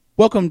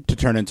Welcome to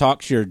Turn and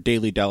Talks, your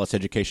daily Dallas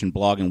education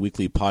blog and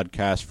weekly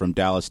podcast from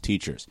Dallas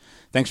teachers.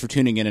 Thanks for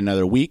tuning in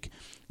another week.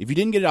 If you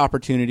didn't get an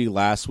opportunity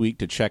last week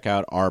to check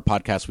out our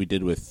podcast we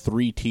did with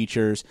 3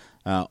 teachers,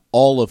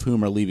 all of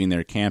whom are leaving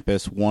their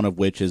campus, one of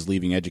which is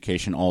leaving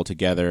education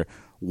altogether,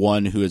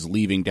 one who is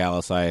leaving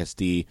Dallas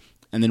ISD,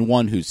 and then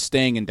one who's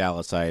staying in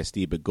Dallas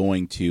ISD but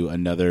going to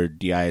another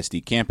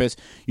DISD campus,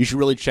 you should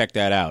really check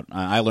that out.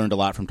 I learned a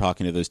lot from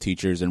talking to those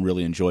teachers and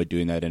really enjoyed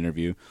doing that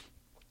interview.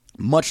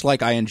 Much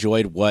like I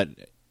enjoyed what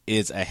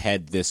is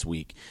ahead this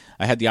week.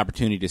 I had the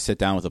opportunity to sit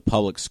down with a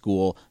public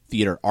school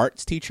theater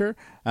arts teacher,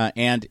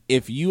 and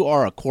if you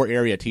are a core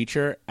area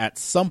teacher, at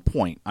some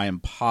point I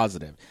am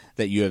positive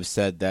that you have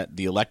said that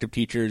the elective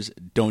teachers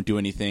don't do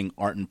anything,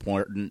 aren't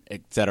important,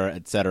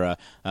 etc.,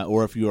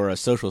 or if you are a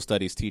social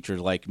studies teacher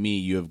like me,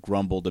 you have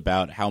grumbled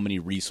about how many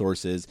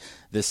resources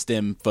the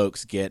STEM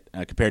folks get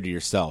compared to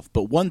yourself.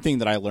 But one thing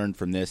that I learned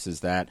from this is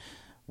that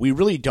we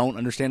really don't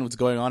understand what's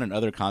going on in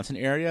other content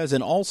areas,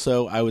 and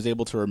also I was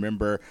able to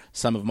remember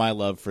some of my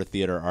love for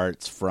theater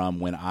arts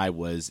from when I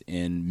was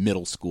in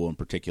middle school in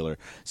particular.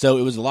 So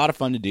it was a lot of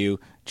fun to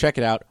do. Check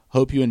it out.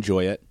 Hope you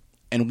enjoy it.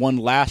 And one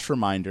last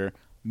reminder,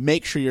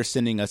 make sure you're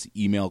sending us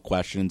email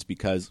questions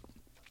because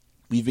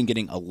we've been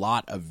getting a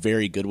lot of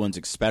very good ones,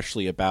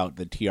 especially about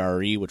the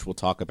TRE, which we'll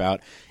talk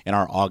about in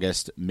our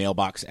August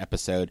mailbox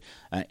episode.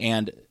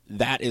 And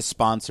that is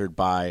sponsored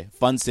by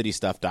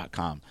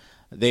FunCityStuff.com.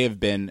 They have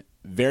been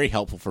very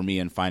helpful for me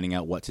in finding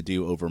out what to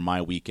do over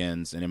my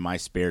weekends and in my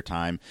spare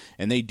time.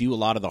 And they do a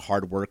lot of the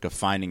hard work of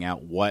finding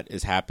out what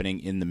is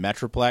happening in the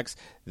Metroplex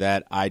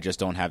that I just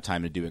don't have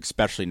time to do,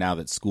 especially now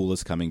that school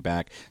is coming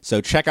back. So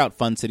check out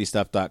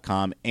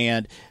FunCityStuff.com,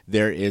 and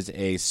there is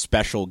a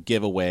special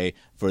giveaway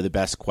for the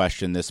best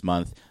question this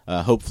month.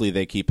 Hopefully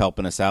they keep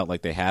helping us out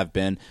like they have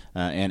been,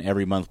 and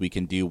every month we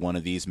can do one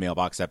of these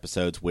mailbox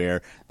episodes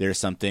where there's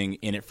something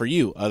in it for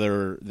you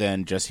other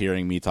than just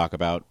hearing me talk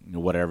about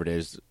whatever it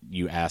is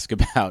you ask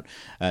about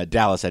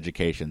Dallas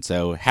education.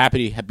 So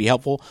happy to be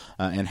helpful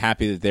and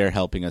happy that they're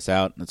helping us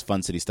out. That's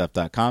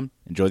FunCityStuff.com.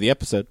 Enjoy the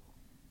episode.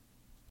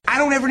 I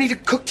don't ever need to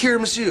cook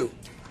tiramisu.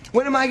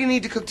 When am I going to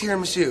need to cook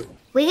tiramisu?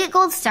 We get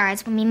gold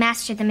stars when we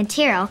master the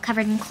material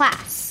covered in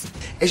class.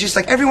 It's just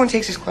like everyone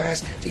takes this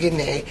class to get an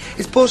A.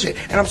 It's bullshit,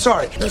 and I'm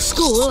sorry. The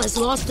school has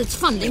lost its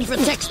funding for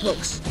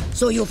textbooks,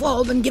 so you've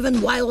all been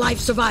given wildlife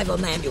survival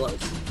manuals.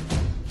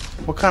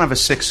 What kind of a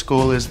sick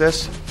school is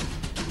this?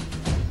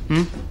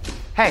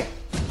 Hey,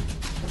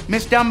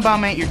 Miss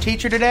Dumbbum ain't your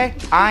teacher today?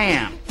 I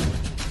am.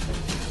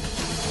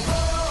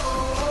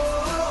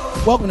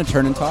 Welcome to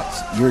Turn and Talks,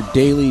 your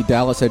daily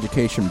Dallas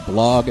education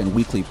blog and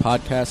weekly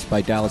podcast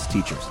by Dallas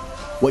teachers.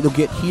 What you'll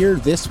get here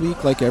this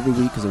week, like every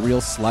week, is a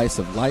real slice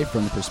of life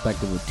from the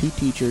perspective of 2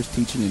 teachers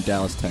teaching in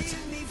Dallas, Texas.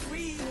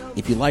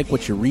 If you like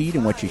what you read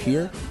and what you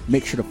hear,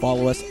 make sure to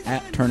follow us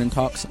at Turn and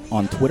Talks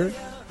on Twitter.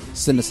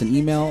 Send us an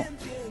email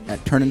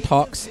at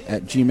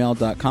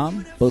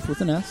turnandtalks@gmail.com, both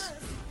with an S.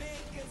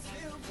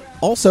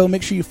 Also,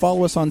 make sure you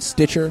follow us on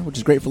Stitcher, which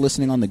is great for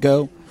listening on the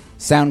go,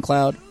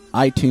 SoundCloud,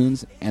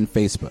 iTunes, and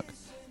Facebook.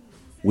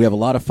 We have a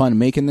lot of fun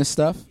making this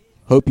stuff.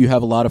 Hope you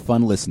have a lot of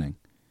fun listening.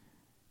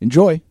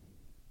 Enjoy.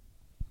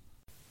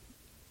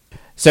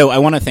 So I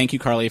want to thank you,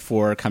 Carly,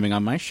 for coming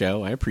on my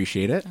show. I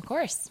appreciate it. Of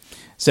course.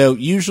 So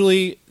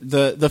usually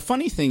the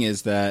funny thing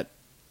is that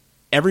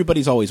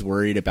everybody's always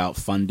worried about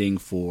funding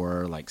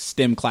for like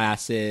STEM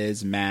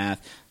classes,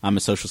 math. I'm a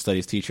social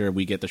studies teacher.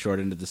 We get the short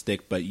end of the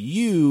stick, but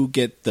you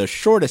get the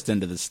shortest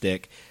end of the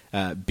stick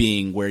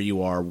being where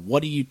you are.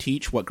 What do you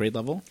teach? What grade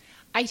level?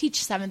 I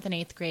teach 7th and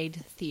 8th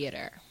grade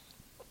theater.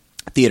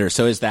 Theater.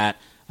 So is that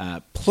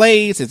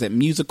plays? Is it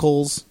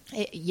musicals?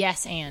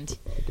 Yes, and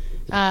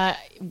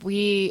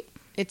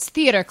it's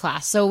theater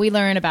class. So we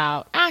learn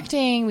about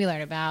acting. We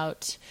learn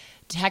about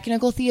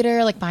technical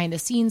theater, like behind the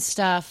scenes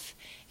stuff,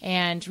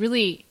 and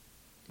really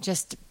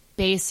just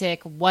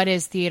basic, what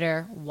is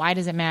theater? Why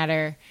does it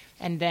matter?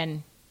 And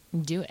then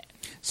do it.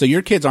 So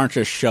your kids aren't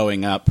just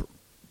showing up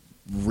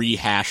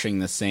rehashing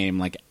the same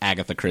like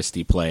Agatha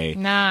Christie play.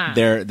 Nah.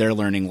 They're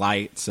learning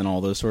lights and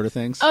all those sort of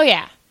things. Oh,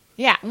 yeah.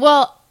 Yeah.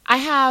 Well, I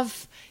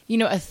have,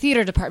 a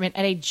theater department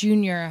at a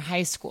junior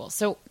high school.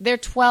 So they're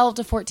 12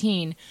 to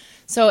 14.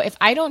 So if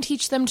I don't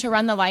teach them to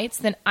run the lights,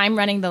 then I'm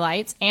running the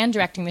lights and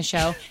directing the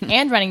show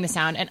and running the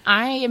sound.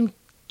 And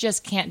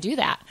just can't do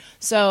that.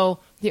 So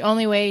the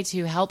only way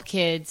to help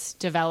kids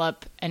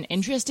develop an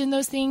interest in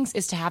those things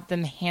is to have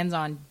them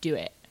hands-on do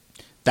it.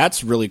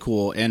 That's really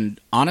cool. And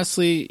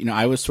honestly,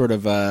 I was sort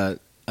of a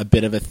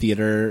bit of a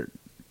theater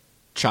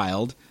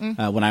child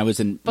when I was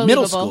in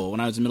middle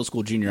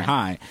school, junior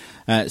high.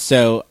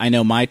 So I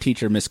know my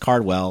teacher, Miss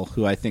Cardwell,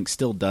 who I think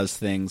still does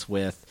things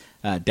with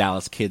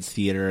Dallas Kids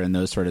Theater and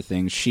those sort of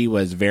things. She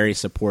was very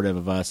supportive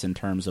of us in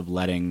terms of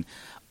letting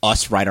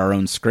us write our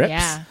own scripts.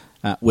 Yeah.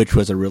 Which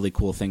was a really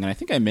cool thing. And I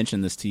think I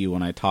mentioned this to you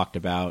when I talked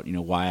about,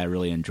 why I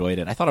really enjoyed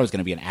it. I thought I was going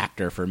to be an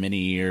actor for many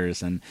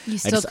years. And you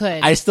still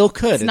could. I still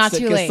could. It's not too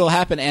late. It can still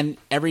happen. And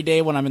every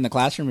day when I'm in the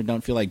classroom and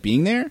don't feel like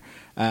being there,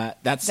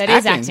 that's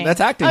acting.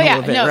 That's acting a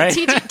little bit,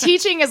 right?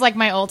 Teaching is like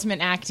my ultimate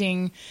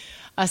acting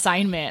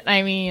assignment.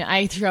 I mean,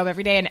 I throw up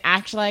every day and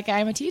act like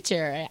I'm a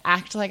teacher. I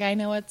act like I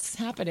know what's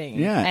happening.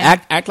 Yeah,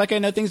 act like I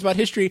know things about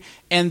history.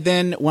 And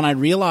then when I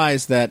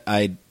realized that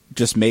I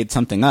just made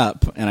something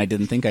up and I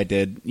didn't think I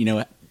did,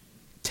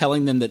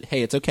 telling them that,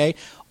 hey, it's okay.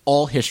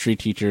 All history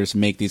teachers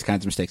make these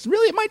kinds of mistakes.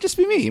 Really, it might just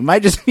be me. It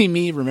might just be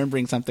me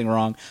remembering something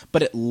wrong,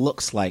 but it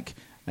looks like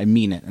I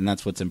mean it, and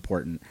that's what's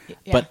important. Yeah.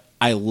 But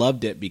I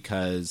loved it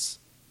because,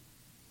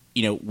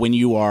 when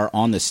you are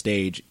on the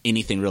stage,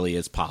 anything really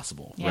is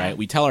possible, right?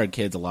 We tell our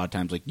kids a lot of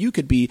times, like, you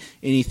could be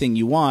anything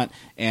you want,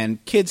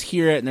 and kids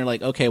hear it, and they're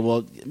like, okay,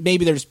 well,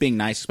 maybe they're just being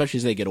nice, especially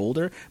as they get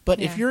older.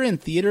 But if you're in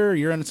theater or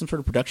you're in some sort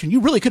of production,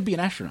 you really could be an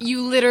astronaut.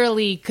 You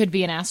literally could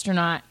be an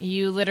astronaut.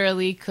 You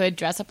literally could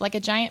dress up like a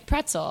giant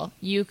pretzel.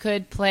 You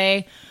could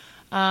play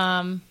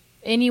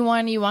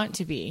anyone you want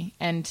to be.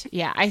 And,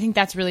 I think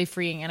that's really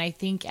freeing. And I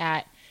think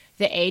at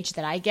the age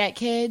that I get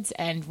kids,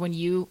 and when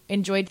you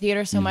enjoyed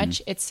theater so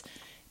much, it's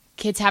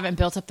kids haven't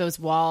built up those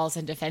walls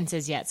and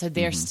defenses yet, so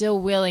they're still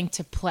willing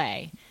to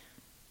play.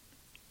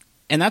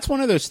 And that's one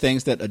of those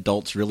things that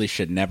adults really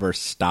should never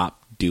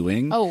stop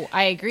doing. Oh,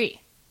 I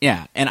agree.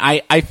 Yeah, and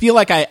I feel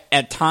like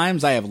at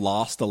times I have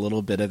lost a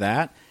little bit of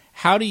that.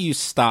 How do you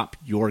stop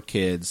your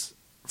kids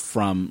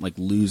from like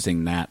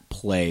losing that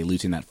play,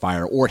 losing that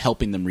fire, or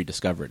helping them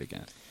rediscover it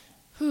again?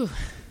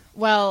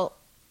 Well,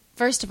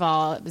 first of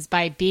all, it was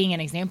by being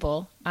an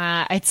example.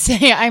 I'd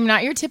say I'm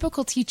not your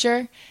typical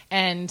teacher,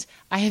 and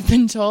I have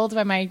been told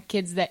by my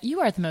kids that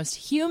you are the most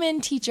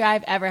human teacher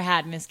I've ever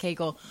had, Miss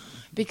Cagle,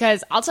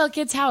 because I'll tell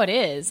kids how it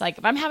is. Like,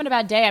 if I'm having a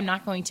bad day, I'm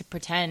not going to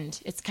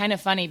pretend. It's kind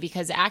of funny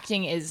because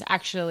acting is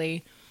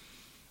actually,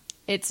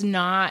 it's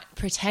not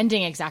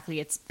pretending exactly.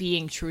 It's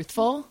being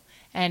truthful,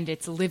 and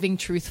it's living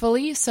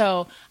truthfully.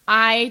 So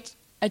I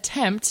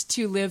attempt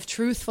to live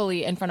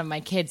truthfully in front of my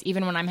kids,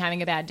 even when I'm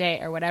having a bad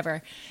day or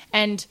whatever.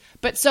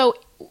 But so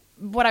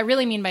what I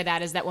really mean by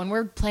that is that when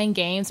we're playing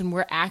games and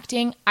we're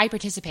acting, I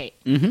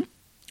participate. Mm-hmm.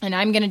 And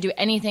I'm going to do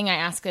anything I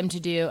ask them to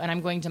do, and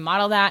I'm going to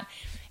model that.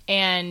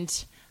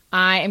 And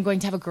I am going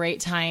to have a great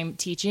time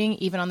teaching,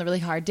 even on the really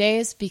hard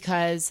days,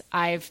 because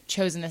I've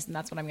chosen this and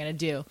that's what I'm going to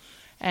do.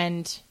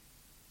 And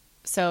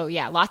so,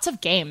 lots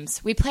of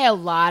games. We play a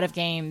lot of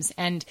games,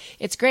 and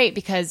it's great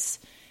because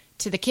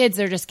to the kids,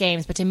 they're just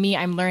games, but to me,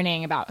 I'm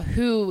learning about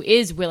who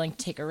is willing to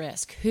take a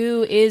risk,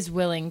 who is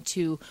willing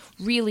to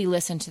really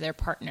listen to their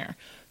partner,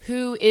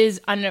 who is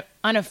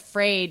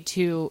unafraid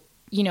to,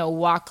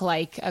 walk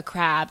like a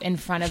crab in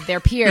front of their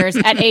peers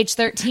at age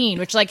 13,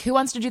 which, like, who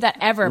wants to do that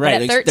ever? Right.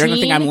 But at 13, they're going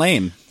to think I'm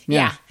lame.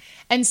 Yeah.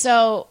 And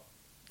so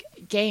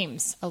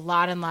games, a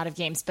lot of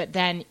games, but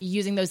then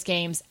using those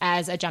games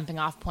as a jumping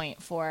off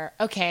point for,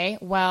 okay,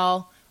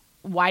 well,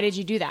 why did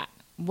you do that?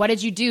 What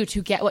did you do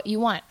to get what you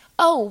want?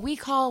 Oh, we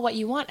call what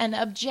you want an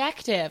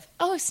objective.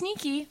 Oh,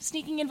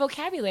 sneaking in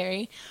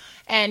vocabulary.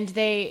 And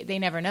they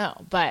never know.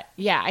 But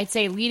I'd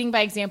say leading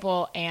by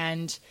example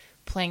and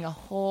playing a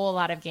whole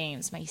lot of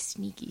games, my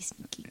sneaky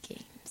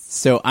games.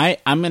 So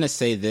I'm going to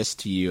say this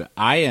to you.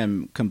 I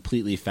am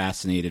completely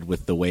fascinated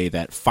with the way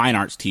that fine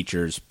arts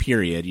teachers,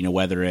 period,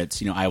 whether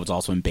it's, I was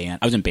also in band.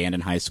 I was in band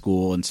in high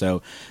school. And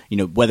so,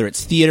 whether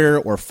it's theater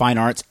or fine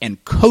arts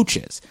and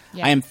coaches,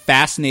 I am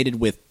fascinated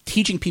with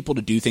teaching people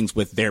to do things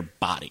with their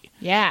body.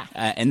 Yeah.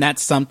 And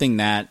that's something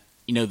that,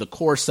 the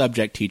core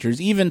subject teachers,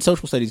 even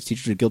social studies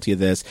teachers are guilty of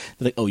this.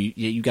 They're like, oh,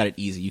 you got it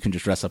easy. You can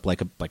just dress up like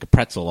a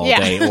pretzel all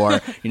day.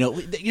 Or,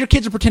 your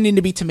kids are pretending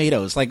to be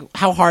tomatoes. Like,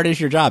 how hard is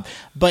your job?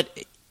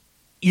 But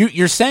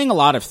you're saying a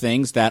lot of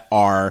things that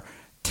are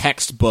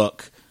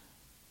textbook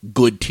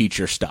good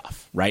teacher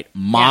stuff, right?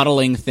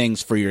 Modeling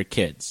things for your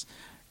kids,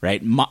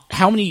 right?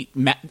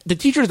 The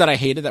teachers that I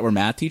hated that were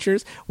math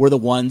teachers were the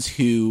ones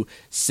who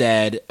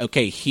said,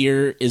 okay,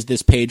 here is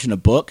this page in a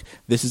book.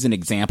 This is an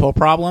example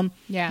problem.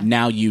 Yeah.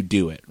 Now you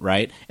do it,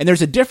 right? And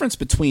there's a difference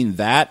between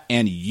that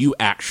and you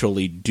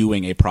actually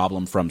doing a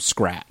problem from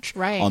scratch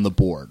on the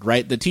board,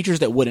 right? The teachers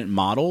that wouldn't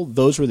model,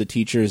 those were the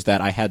teachers that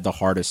I had the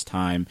hardest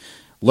time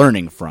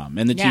learning from.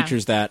 And the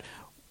teachers that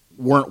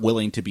weren't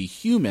willing to be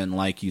human,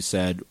 like you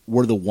said,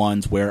 were the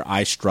ones where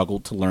I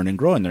struggled to learn and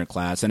grow in their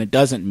class. And it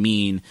doesn't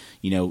mean,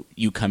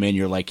 you come in,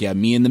 you're like, yeah,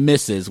 me and the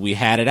missus, we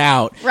had it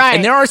out. Right.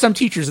 And there are some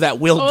teachers that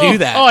will do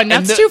that. Oh, and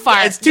that's too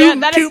far. It's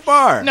too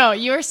far. No,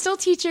 you're still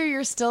teacher.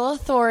 You're still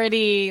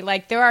authority.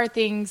 Like, there are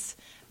things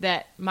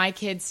that my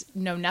kids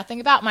know nothing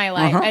about my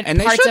life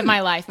and parts of my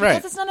life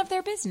because it's none of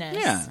their business.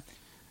 Yeah.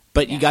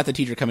 But you got the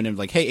teacher coming in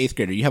like, hey, 8th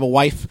grader, you have a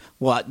wife?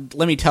 Well,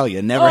 let me tell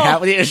you, never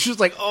happened. It's just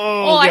like,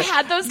 I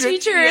had those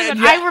teachers, and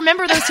I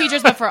remember those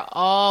teachers, but for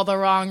all the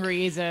wrong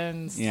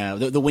reasons. Yeah,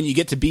 when you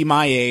get to be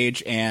my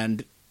age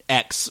and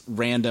X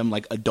random,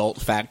 like, adult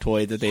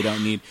factoid that they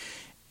don't need,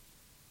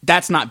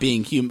 that's not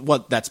being human.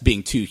 Well, that's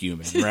being too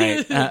human,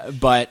 right?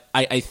 But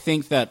I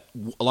think that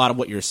a lot of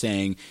what you're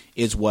saying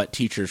is what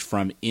teachers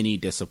from any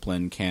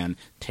discipline can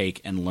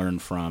take and learn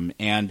from.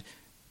 And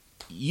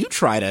you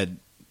try to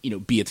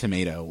be a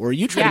tomato, or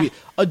you try to be.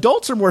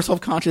 Adults are more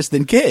self-conscious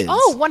than kids.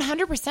 Oh,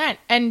 100%.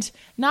 And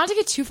not to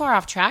get too far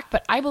off track,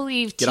 but I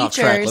believe off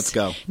track. Let's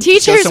go.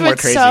 Teachers would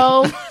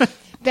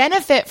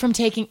benefit from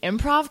taking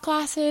improv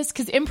classes,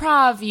 because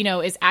improv,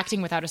 is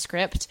acting without a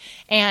script.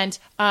 And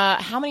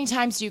how many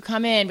times do you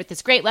come in with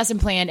this great lesson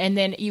plan and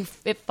then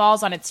it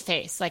falls on its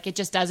face? Like, it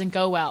just doesn't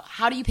go well.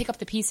 How do you pick up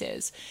the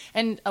pieces?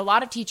 And a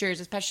lot of teachers,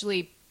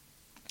 especially,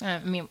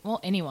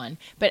 anyone,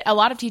 but a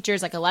lot of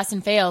teachers, like, a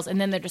lesson fails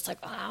and then they're just like,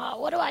 oh,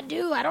 what do I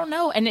do? I don't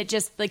know. And it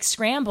just, like,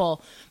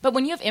 scramble. But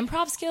when you have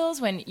improv skills,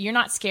 when you're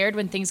not scared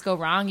when things go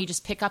wrong, you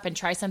just pick up and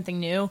try something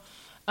new,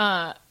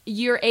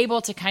 you're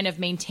able to kind of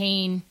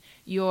maintain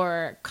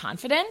your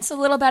confidence a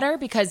little better,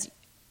 because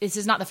this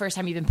is not the first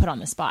time you've been put on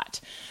the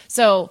spot.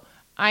 So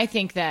I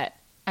think that,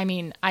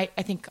 I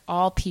think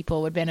all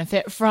people would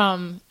benefit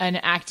from an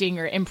acting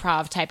or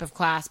improv type of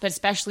class, but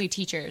especially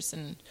teachers.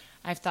 And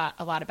I've thought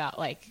a lot about,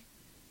 like,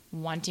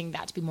 wanting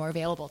that to be more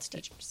available to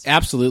teachers.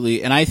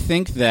 Absolutely. And I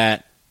think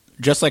that,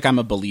 just like I'm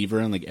a believer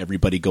in, like,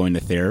 everybody going to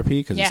therapy,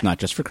 because it's not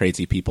just for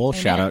crazy people.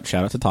 Amen. Shout out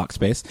to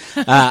Talkspace.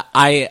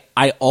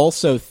 I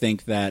also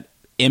think that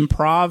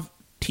improv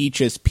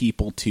teaches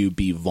people to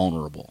be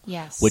vulnerable.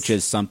 Yes. Which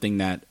is something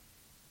that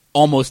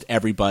almost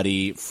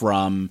everybody,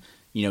 from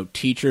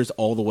teachers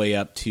all the way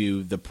up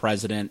to the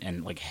president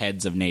and, like,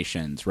 heads of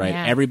nations, right?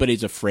 Yeah.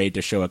 Everybody's afraid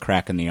to show a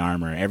crack in the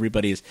armor.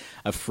 Everybody's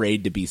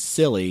afraid to be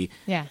silly.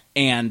 Yeah.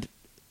 And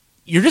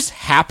you're just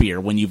happier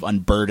when you've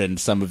unburdened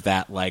some of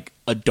that, like,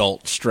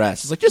 adult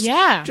stress. It's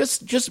like,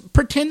 just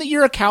pretend that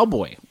you're a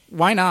cowboy.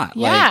 Why not?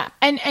 Yeah.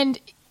 And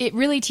it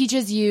really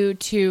teaches you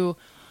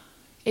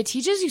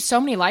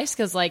so many life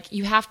skills. Like,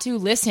 you have to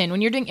listen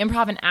when you're doing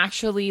improv and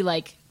actually,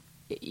 like,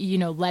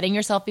 letting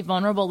yourself be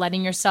vulnerable,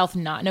 letting yourself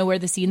not know where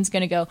the scene's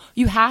going to go.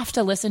 You have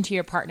to listen to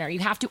your partner. You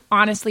have to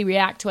honestly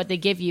react to what they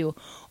give you,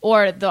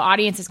 or the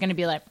audience is going to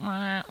be like,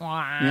 wah,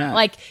 wah. Yeah.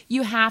 Like,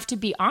 you have to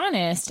be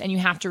honest and you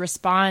have to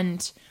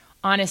respond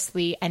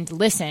honestly and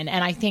listen.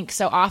 And I think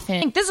so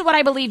often, this is what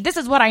I believe, this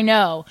is what I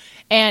know.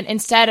 And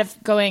instead of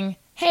going,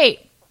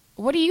 hey,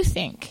 what do you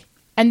think?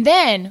 And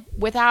then,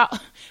 without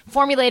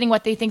formulating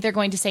what they think they're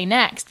going to say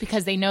next,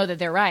 because they know that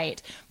they're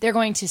right, they're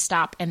going to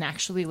stop and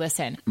actually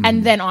listen,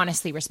 and then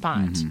honestly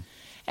respond. Mm-hmm.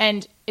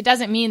 And it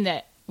doesn't mean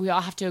that we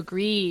all have to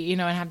agree,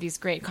 and have these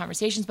great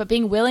conversations, but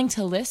being willing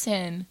to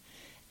listen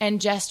and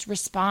just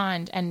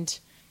respond. And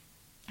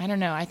I don't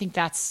know, I think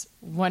that's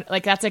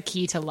that's a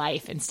key to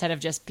life, instead of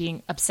just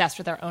being obsessed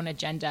with our own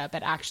agenda,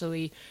 but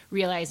actually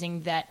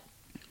realizing that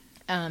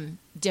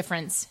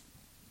difference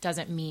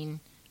doesn't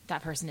mean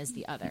that person is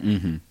the other.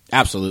 Mm-hmm.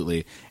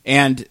 Absolutely.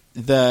 And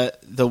the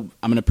I'm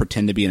going to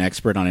pretend to be an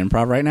expert on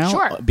improv right now,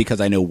 sure, because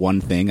I know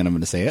one thing and I'm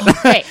going to say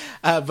it. Right.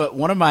 But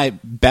one of my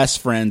best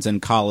friends and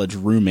college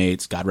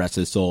roommates, God rest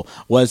his soul,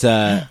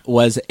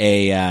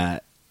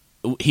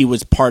 he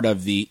was part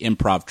of the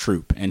improv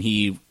troupe, and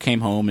he came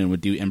home and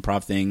would do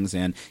improv things,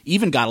 and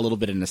even got a little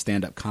bit into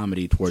stand-up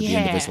comedy toward the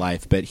end of his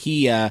life. But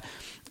he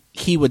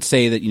would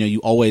say that, you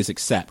always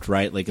accept,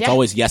 right? Like, it's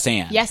always yes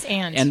and. Yes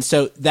and. And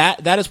so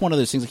that is one of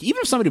those things, like, even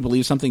if somebody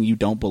believes something you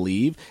don't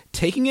believe,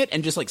 taking it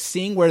and just, like,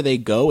 seeing where they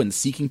go and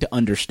seeking to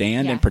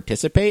understand and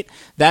participate,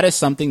 that is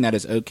something that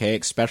is okay,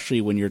 especially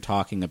when you're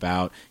talking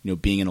about,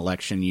 being an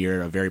election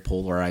year, a very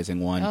polarizing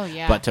one. Oh,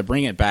 yeah. But to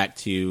bring it back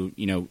to,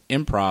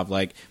 improv,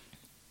 like,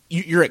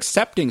 you're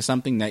accepting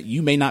something that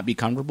you may not be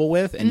comfortable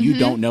with and you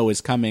don't know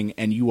is coming,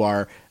 and you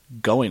are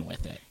going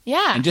with it.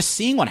 Yeah. And just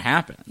seeing what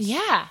happens.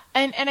 Yeah.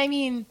 And I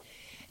mean,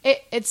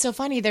 it's so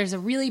funny. There's a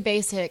really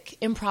basic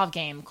improv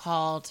game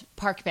called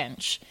Park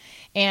Bench,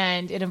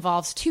 and it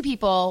involves two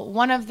people.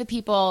 One of the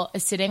people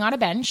is sitting on a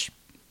bench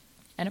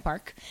in a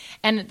park,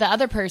 and the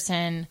other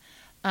person,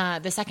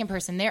 the second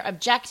person, their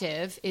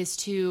objective is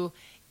to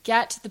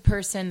get the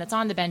person that's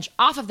on the bench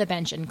off of the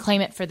bench and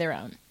claim it for their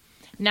own.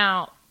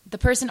 Now, the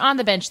person on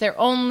the bench, their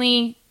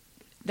only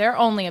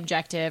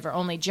objective or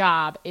only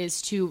job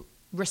is to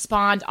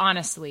respond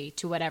honestly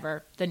to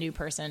whatever the new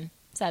person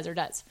says or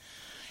does.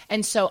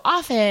 And so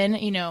often,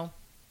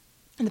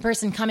 the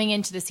person coming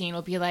into the scene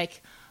will be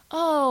like,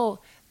 oh,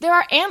 there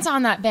are ants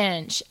on that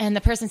bench. And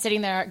the person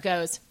sitting there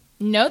goes,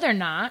 no, they're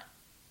not.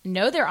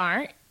 No, there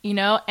aren't,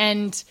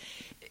 and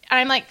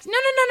I'm like,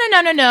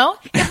 no.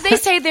 If they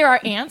say there are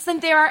ants,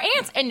 then there are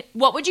ants. And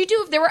what would you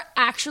do if there were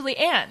actually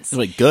ants?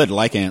 Like, good,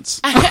 like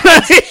ants.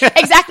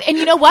 Exactly. And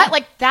you know what?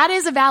 Like, that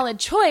is a valid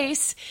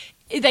choice.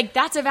 Like,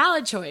 that's a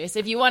valid choice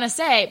if you want to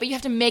say, but you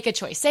have to make a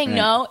choice. Saying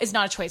no is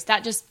not a choice.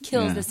 That just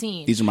kills the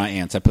scene. These are my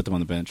ants. I put them on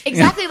the bench.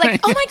 Exactly. Like,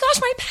 oh my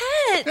gosh, my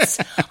pets.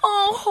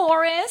 Oh,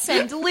 Horace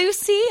and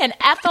Lucy and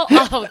Ethel.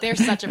 Oh, they're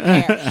such a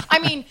pair. I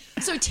mean,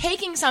 so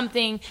taking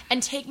something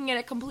and taking it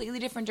a completely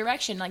different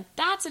direction, like,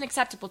 that's an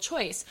acceptable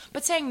choice.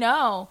 But saying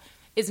no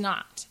is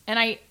not. And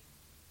I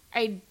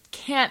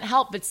can't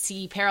help but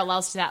see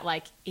parallels to that,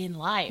 like, in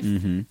life.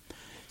 Mm-hmm.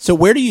 So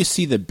where do you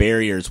see the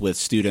barriers with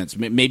students,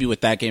 maybe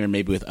with that game or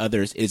maybe with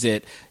others? Is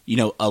it,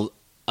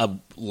 a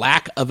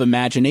lack of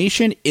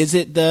imagination? Is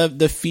it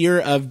the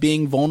fear of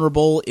being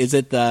vulnerable? Is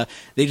it they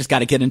just got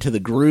to get into the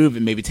groove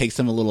and maybe takes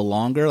them a little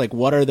longer? Like,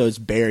 what are those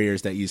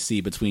barriers that you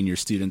see between your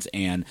students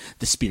and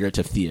the spirit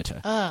of theater?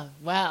 Oh,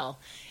 well,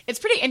 it's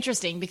pretty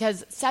interesting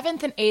because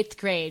 7th and 8th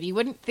grade, you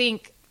wouldn't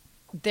think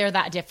they're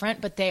that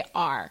different, but they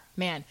are.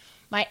 Man,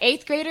 my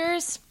 8th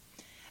graders,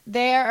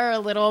 they are a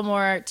little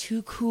more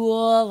too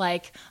cool.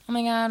 Like, oh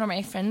my God, are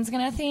my friends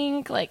going to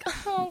think? Like,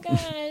 oh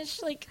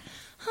gosh, like,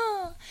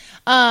 huh.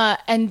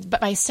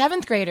 But my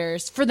 7th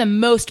graders, for the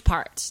most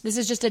part, this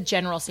is just a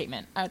general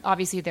statement.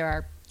 Obviously, there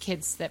are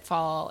kids that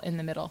fall in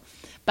the middle.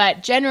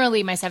 But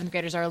generally, my 7th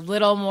graders are a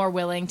little more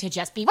willing to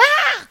just be,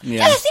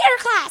 Yeah. It's a theater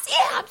class.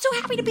 Yeah, I'm so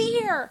happy to be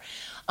here.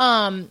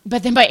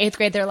 But then by 8th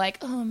grade, they're like,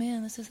 oh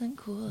man, this isn't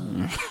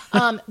cool.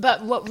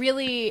 But what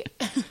really,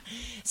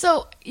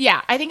 so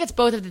yeah, I think it's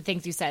both of the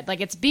things you said.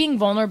 Like, it's being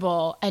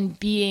vulnerable and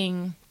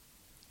being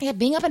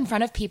up in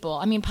front of people.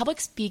 I mean, public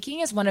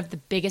speaking is one of the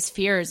biggest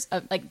fears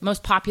of, like,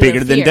 most popular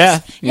Bigger than fears.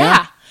 death.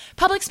 Yeah.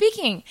 Public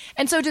speaking.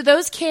 And so do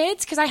those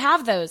kids, because I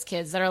have those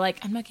kids that are like,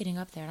 I'm not getting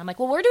up there. And I'm like,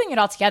 well, we're doing it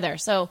all together.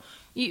 So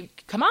you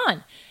come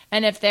on.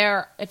 And if they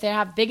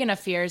have big enough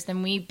fears,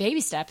 then we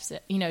baby steps,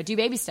 do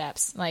baby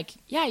steps. Like,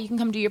 yeah, you can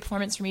come do your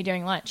performance for me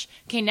during lunch.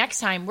 Okay,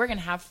 next time we're going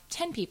to have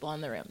 10 people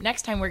in the room.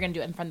 Next time we're going to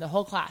do it in front of the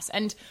whole class.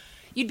 And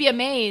you'd be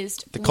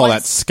amazed. They call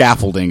that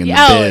scaffolding in the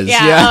biz.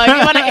 Yeah.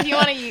 Oh, if you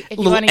want to use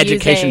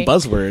education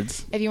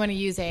buzzwords. If you want to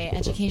use a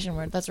education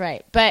word, that's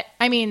right. But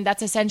I mean,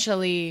 that's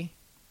essentially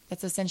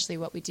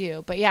what we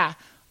do. But yeah,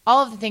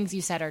 all of the things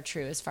you said are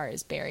true as far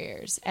as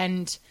barriers.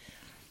 And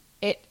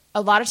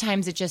a lot of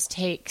times it just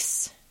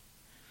takes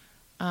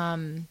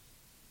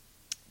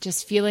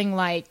just feeling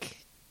like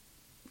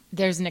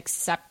there's an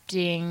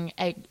accepting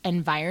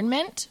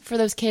environment for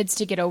those kids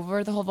to get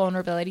over the whole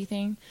vulnerability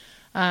thing,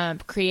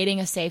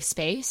 creating a safe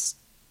space,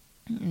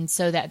 and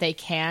so that they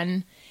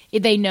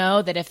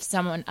know that if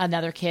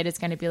another kid is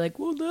going to be like,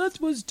 well,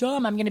 that was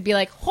dumb, I'm going to be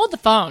like, hold the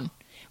phone.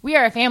 We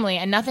are a family,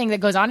 and nothing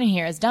that goes on in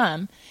here is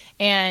dumb.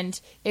 And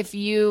if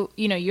you're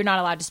not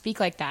allowed to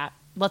speak like that,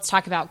 let's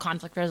talk about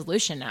conflict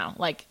resolution now.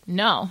 Like,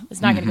 no,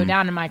 it's not going to go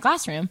down in my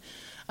classroom.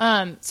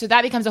 So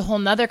that becomes a whole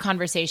nother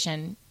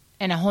conversation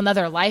and a whole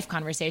nother life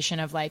conversation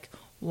of like,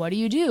 what do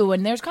you do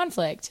when there's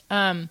conflict?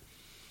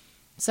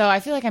 So I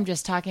feel like I'm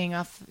just talking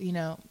off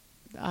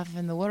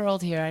in the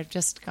world here. I've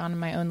just gone in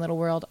my own little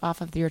world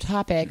off of your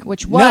topic,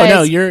 which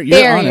was you're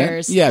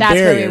barriers. On it. Yeah, that's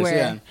barriers, where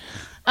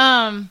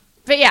we were.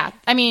 But yeah,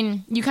 I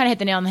mean, you kind of hit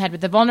the nail on the head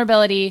with the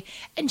vulnerability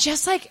and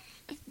just like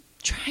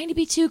trying to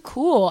be too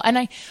cool.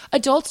 And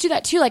adults do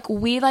that too. Like,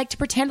 we like to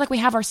pretend like we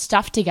have our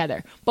stuff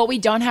together, but we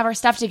don't have our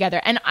stuff together.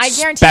 And I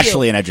guarantee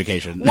especially in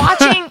education,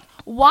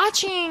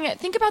 watching,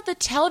 think about the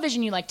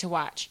television you like to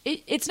watch.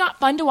 It's not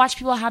fun to watch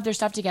people have their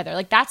stuff together.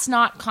 Like, that's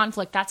not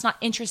conflict. That's not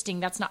interesting.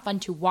 That's not fun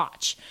to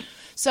watch.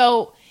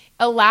 So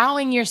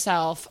allowing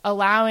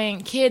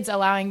kids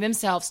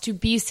themselves to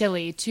be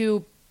silly,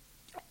 to,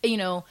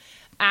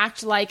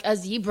 act like a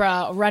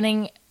zebra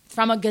running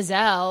from a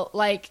gazelle.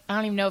 Like, I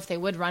don't even know if they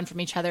would run from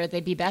each other.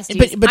 They'd be besties.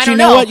 But you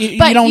know what? You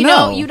don't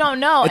know. You don't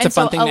know. It's and a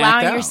fun so thing to act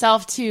allowing out.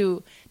 yourself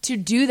to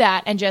do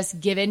that and just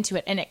give into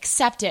it and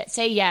accept it.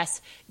 Say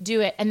yes,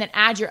 do it, and then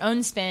add your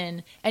own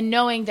spin, and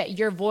knowing that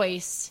your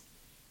voice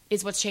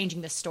is what's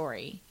changing the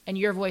story and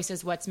your voice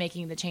is what's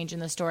making the change in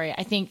the story.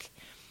 I think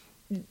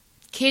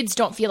kids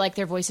don't feel like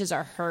their voices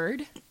are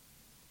heard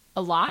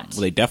a lot.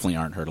 Well, they definitely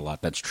aren't heard a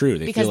lot. That's true.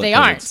 Because they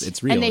aren't.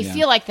 It's real. And they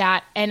feel like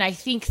that. And I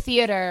think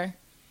theater,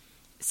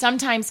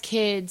 sometimes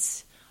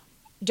kids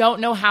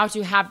don't know how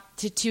to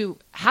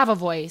have a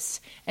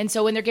voice. And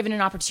so when they're given an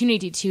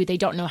opportunity to, they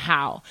don't know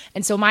how.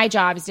 And so my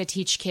job is to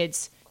teach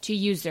kids to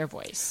use their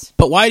voice.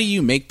 But why do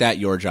you make that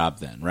your job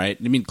then, right?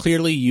 I mean,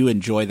 clearly you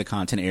enjoy the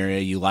content area.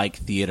 You like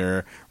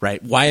theater,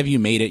 right? Why have you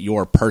made it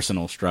your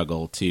personal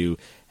struggle to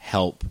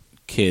help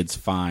kids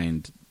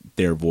find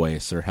their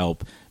voice or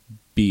help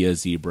be a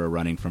zebra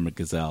running from a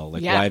gazelle?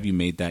 Like, why have you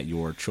made that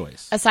your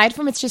choice? Aside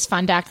from it's just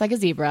fun to act like a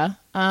zebra,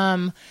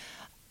 I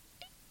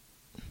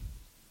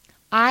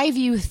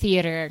view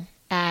theater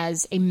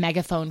as a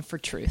megaphone for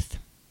truth.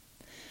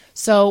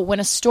 So when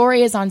a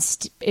story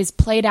is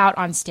played out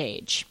on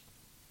stage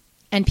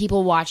and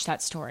people watch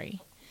that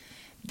story,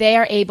 they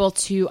are able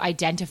to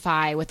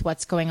identify with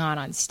what's going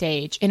on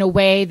stage in a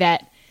way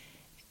that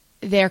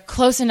they're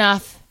close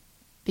enough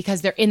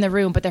because they're in the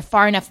room, but they're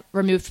far enough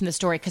removed from the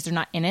story because they're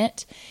not in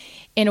it,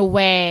 in a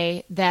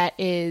way that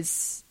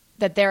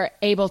they're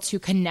able to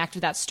connect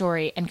with that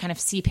story and kind of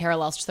see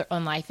parallels to their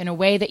own life in a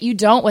way that you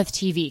don't with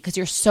TV because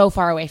you're so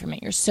far away from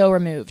it. You're so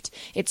removed.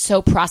 It's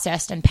so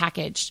processed and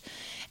packaged.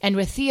 And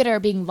with theater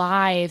being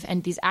live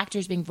and these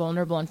actors being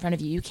vulnerable in front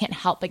of you, you can't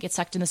help but get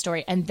sucked in the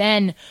story and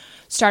then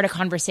start a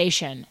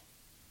conversation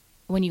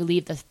when you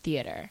leave the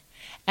theater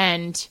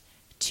and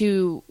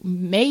to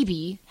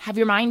maybe have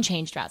your mind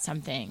changed about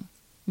something.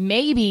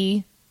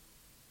 Maybe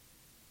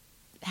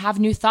have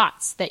new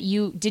thoughts that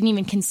you didn't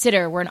even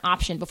consider were an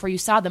option before you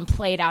saw them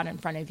played out in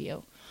front of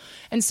you.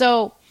 And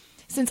so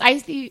since I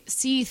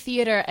see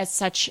theater as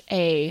such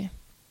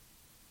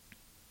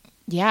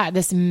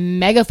this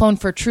megaphone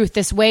for truth,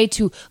 this way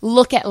to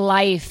look at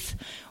life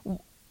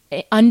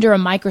under a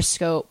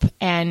microscope.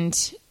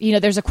 And,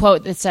 there's a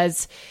quote that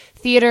says,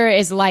 theater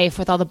is life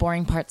with all the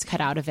boring parts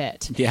cut out of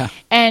it. Yeah.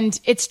 And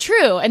it's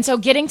true. And so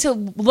getting to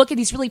look at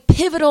these really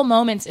pivotal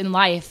moments in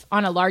life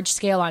on a large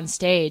scale on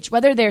stage,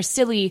 whether they're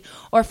silly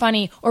or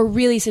funny or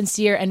really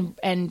sincere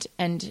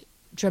and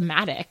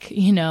dramatic,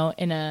 in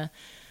a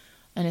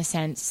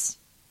sense,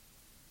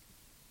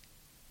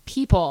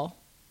 people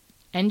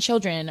and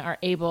children are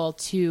able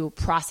to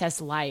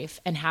process life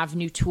and have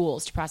new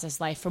tools to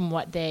process life from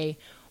what they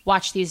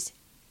watch these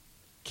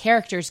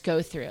characters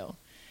go through.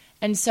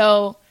 And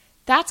so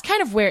that's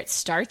kind of where it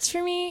starts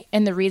for me,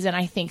 and the reason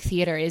I think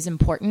theater is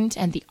important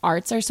and the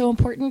arts are so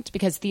important,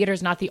 because theater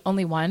is not the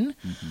only one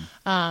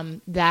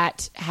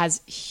that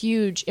has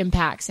huge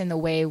impacts in the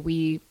way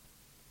we,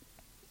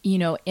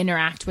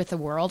 interact with the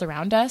world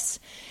around us.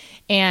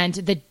 And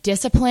the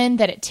discipline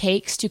that it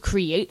takes to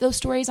create those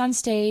stories on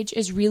stage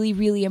is really,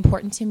 really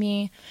important to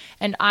me.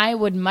 And I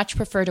would much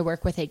prefer to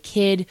work with a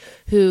kid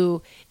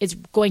who is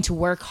going to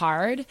work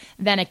hard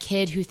than a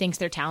kid who thinks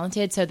they're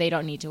talented, so they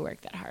don't need to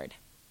work that hard.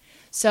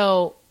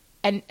 So,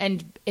 and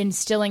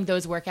instilling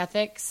those work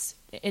ethics,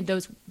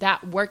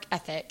 that work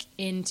ethic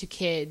into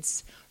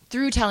kids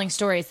through telling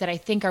stories that I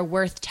think are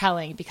worth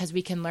telling, because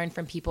we can learn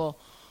from people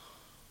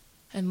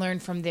and learn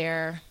from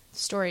their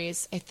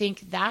stories. I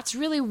think that's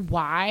really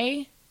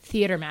why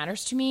theater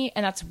matters to me,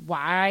 and that's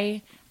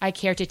why I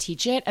care to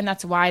teach it, and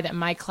that's why that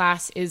my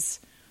class is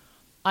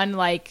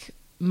unlike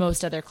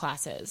most other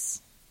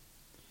classes.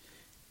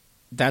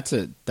 That's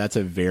a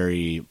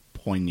very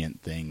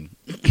poignant thing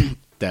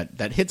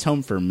that hits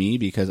home for me,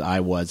 because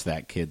I was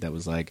that kid that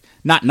was like,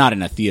 not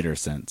in a theater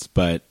sense,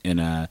 but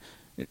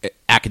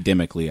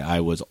academically, I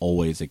was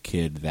always a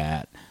kid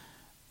that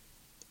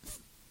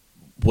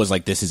was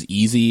like, this is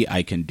easy,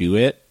 I can do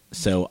it,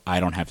 so I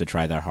don't have to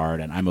try that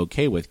hard, and I'm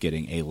okay with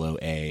getting a low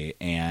A,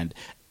 and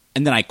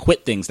then I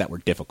quit things that were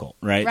difficult,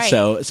 right?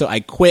 So I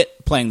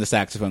quit playing the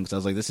saxophone because I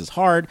was like, this is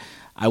hard,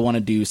 I want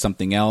to do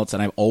something else,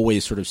 and I've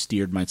always sort of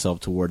steered myself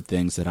toward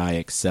things that I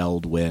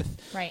excelled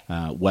with,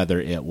 whether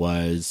it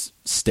was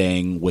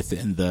staying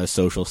within the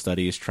social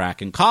studies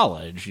track in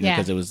college,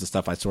 because it was the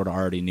stuff I sort of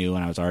already knew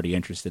and I was already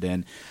interested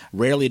in.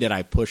 Rarely did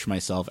I push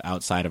myself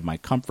outside of my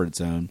comfort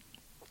zone.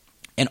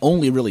 And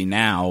only really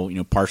now,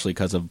 partially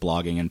because of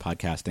blogging and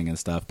podcasting and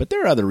stuff. But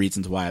there are other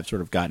reasons why I've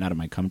sort of gotten out of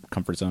my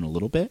comfort zone a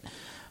little bit.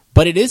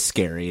 But it is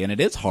scary and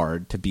it is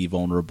hard to be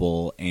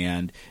vulnerable,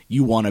 and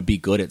you want to be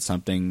good at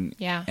something.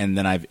 Yeah. And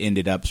then I've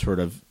ended up sort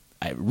of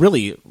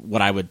really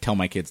what I would tell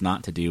my kids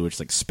not to do, which is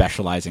like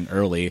specializing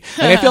early.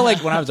 Like, I feel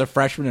like when I was a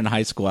freshman in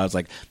high school, I was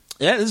like,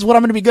 yeah, this is what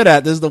I'm going to be good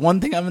at. This is the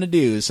one thing I'm going to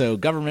do. So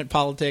government,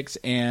 politics,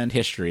 and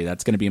history,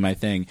 that's going to be my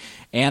thing.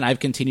 And I've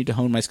continued to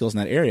hone my skills in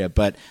that area.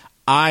 But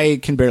I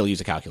can barely use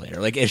a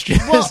calculator. Like, it's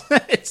just,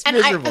 it's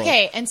miserable.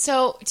 And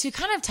so to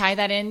kind of tie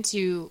that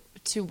into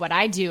what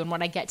I do and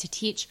what I get to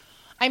teach,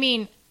 I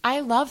mean,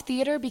 I love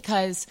theater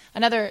because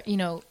another,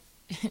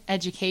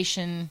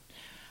 education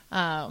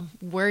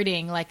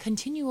wording, like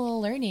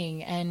continual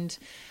learning and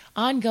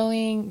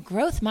ongoing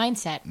growth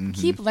mindset. Mm-hmm.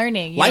 Keep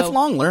learning.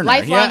 Lifelong learner.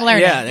 Lifelong learner.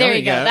 Yeah, there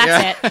you go.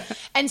 That's it.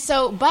 And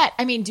so, but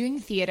I mean, doing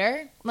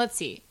theater, let's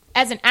see.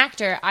 As an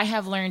actor, I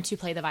have learned to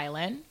play the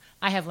violin.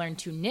 I have learned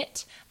to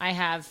knit. I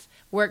have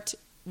worked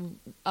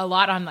a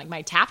lot on like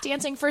my tap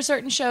dancing for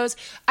certain shows.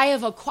 I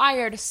have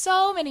acquired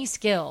so many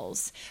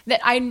skills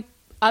that I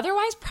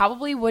otherwise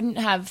probably wouldn't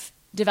have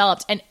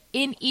developed. And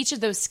in each of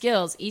those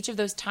skills, each of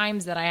those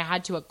times that I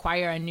had to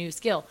acquire a new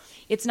skill,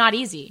 it's not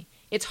easy.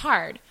 It's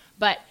hard,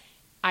 but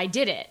I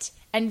did it.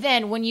 And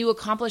then when you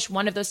accomplish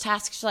one of those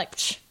tasks, you're like,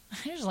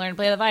 I just learned to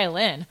play the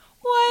violin.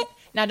 What?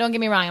 Now, don't get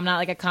me wrong. I'm not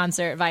like a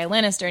concert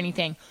violinist or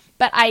anything,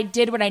 but I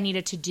did what I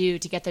needed to do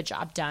to get the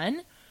job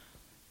done.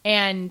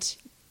 And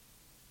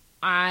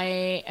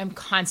I am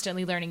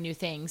constantly learning new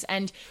things.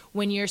 And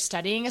when you're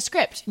studying a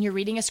script and you're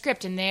reading a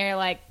script and they're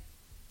like,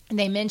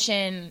 they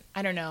mention,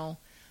 I don't know,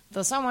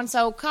 the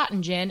so-and-so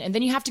cotton gin, and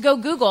then you have to go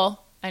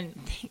Google, and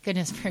thank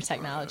goodness for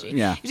technology. Yeah.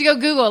 You have to go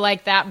Google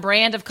like that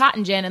brand of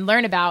cotton gin and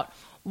learn about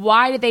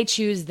why did they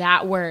choose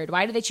that word?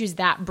 Why did they choose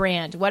that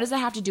brand? What does that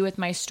have to do with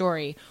my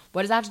story?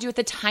 What does that have to do with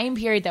the time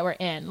period that we're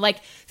in?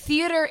 Like,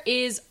 theater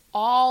is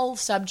all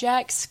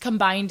subjects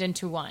combined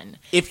into one.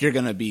 If you're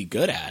going to be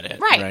good at it.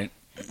 Right.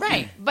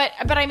 But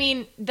I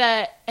mean,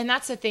 and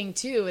that's the thing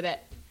too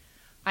that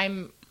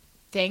I'm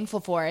thankful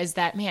for is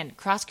that, man,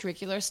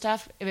 cross-curricular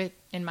stuff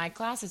in my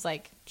class is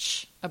like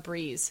a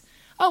breeze.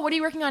 Oh, what are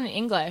you working on in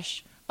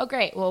English? Oh,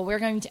 great. Well, we're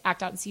going to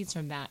act out scenes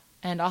from that.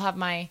 And I'll have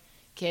my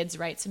kids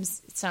write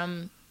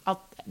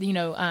I'll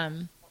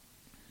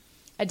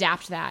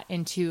adapt that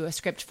into a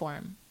script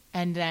form.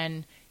 And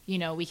then,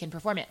 we can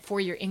perform it for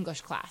your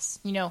English class.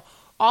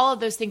 All of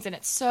those things. And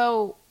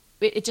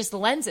it just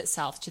lends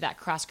itself to that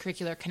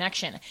cross-curricular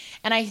connection.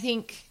 And I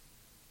think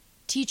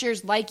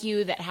teachers like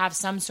you that have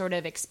some sort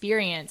of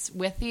experience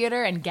with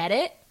theater and get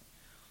it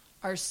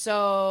are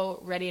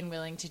so ready and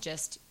willing to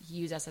just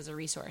use us as a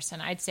resource.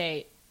 And I'd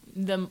say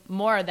the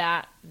more of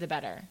that, the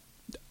better.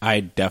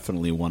 I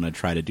definitely want to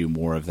try to do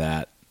more of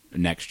that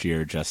next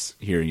year, just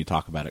hearing you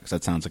talk about it, because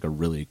that sounds like a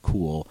really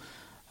cool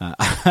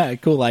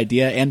cool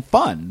idea and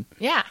fun.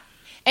 Yeah.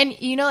 And,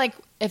 like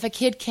if a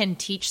kid can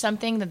teach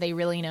something that they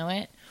really know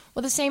it,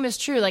 well, the same is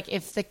true. Like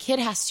if the kid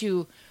has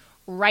to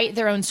write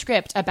their own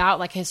script about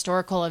like a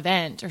historical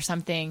event or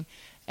something,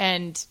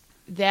 and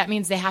that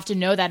means they have to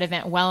know that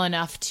event well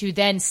enough to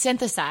then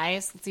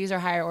synthesize. Let's use our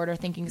higher order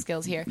thinking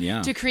skills here.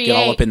 Yeah. To create. Get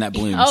all up in that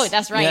Bloom's. Oh,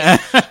 that's right.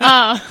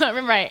 Yeah.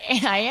 Remember,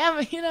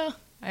 I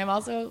am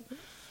also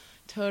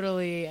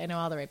totally, I know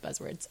all the right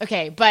buzzwords.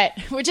 Okay. But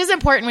which is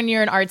important when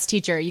you're an arts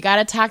teacher. You got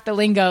to talk the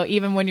lingo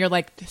even when you're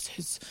like,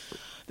 this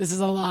is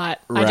a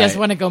lot. Right. I just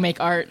want to go make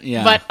art.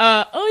 Yeah. But,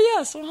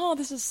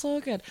 this is so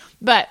good.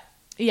 But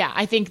yeah,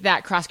 I think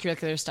that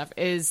cross-curricular stuff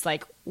is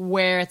like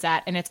where it's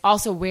at. And it's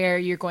also where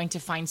you're going to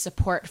find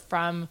support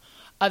from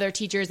other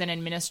teachers and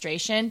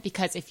administration,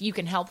 because if you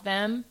can help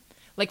them,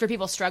 like for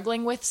people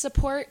struggling with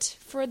support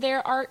for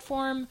their art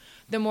form,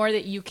 the more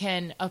that you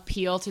can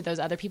appeal to those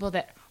other people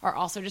that are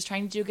also just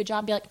trying to do a good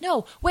job, be like,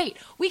 no, wait,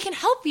 we can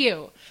help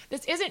you.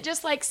 This isn't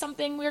just like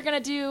something we're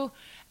going to do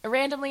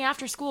randomly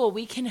after school.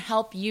 We can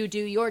help you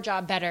do your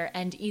job better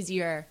and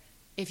easier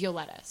if you'll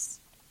let us.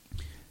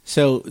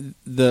 So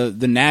the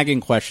nagging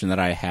question that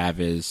I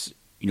have is,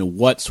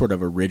 what sort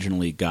of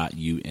originally got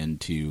you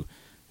into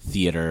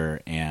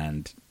theater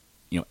and,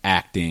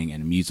 acting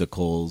and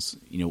musicals?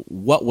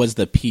 What was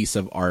the piece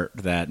of art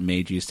that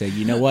made you say,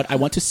 you know what, I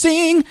want to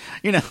sing?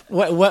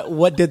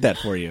 What did that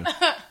for you?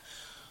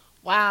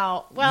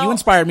 Wow. Well, you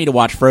inspired me to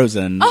watch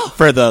Frozen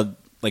for the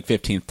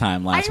 15th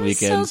time last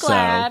weekend. I'm so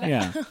glad. So,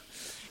 yeah.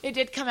 It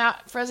did come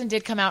out. Frozen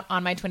did come out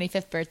on my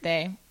 25th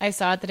birthday. I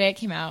saw it the day it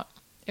came out.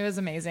 It was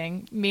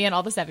amazing. Me and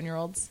all the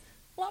 7-year-olds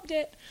loved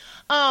it.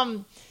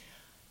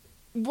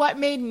 What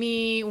made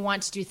me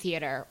want to do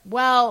theater?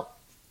 Well,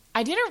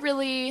 I didn't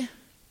really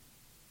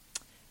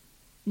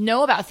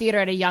know about theater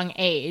at a young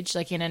age,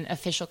 like in an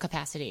official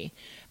capacity.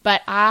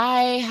 But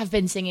I have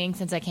been singing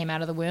since I came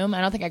out of the womb. I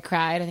don't think I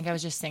cried. I think I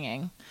was just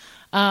singing.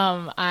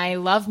 I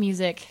love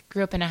music.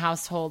 Grew up in a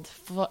household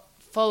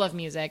full of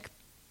music.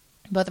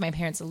 Both of my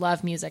parents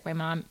love music. My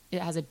mom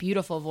has a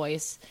beautiful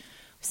voice.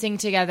 Sing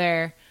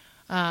together.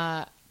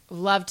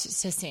 Loved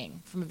to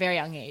sing from a very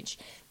young age.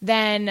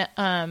 Then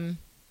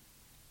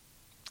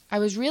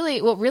what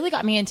really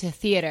got me into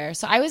theater.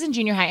 So I was in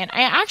junior high and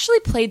I actually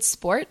played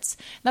sports.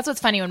 That's what's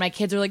funny when my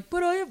kids are like,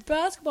 but I have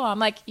basketball. I'm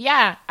like,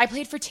 yeah, I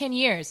played for 10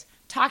 years.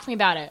 Talk to me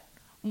about it.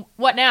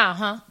 What now,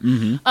 huh?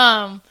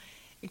 Mm-hmm.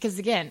 Because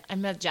again,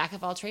 I'm a jack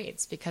of all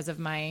trades because of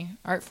my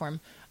art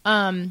form.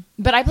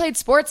 But I played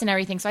sports and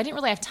everything, so I didn't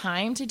really have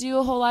time to do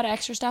a whole lot of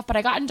extra stuff. But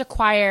I got into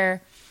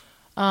choir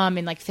in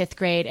 5th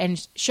grade,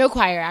 and show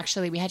choir.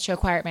 Actually, we had show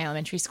choir at my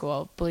elementary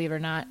school, believe it or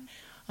not,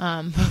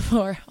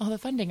 before all the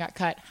funding got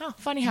cut. How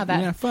funny how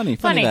that? Yeah, funny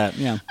that.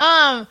 Yeah.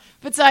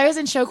 But so I was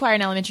in show choir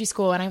in elementary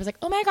school, and I was like,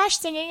 oh my gosh,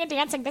 singing and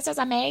dancing, this is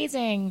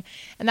amazing.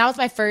 And that was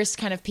my first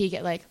kind of peek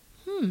at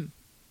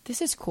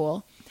this is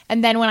cool.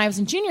 And then when I was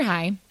in junior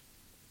high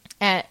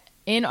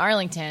in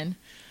Arlington,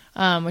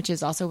 which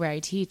is also where I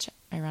teach,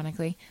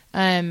 ironically,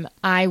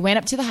 I went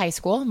up to the high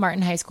school,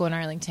 Martin High School in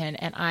Arlington,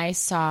 and I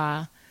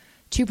saw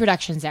 2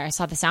 productions there. I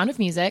saw The Sound of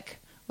Music,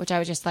 which I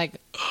was just like,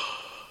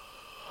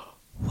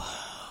 whoa,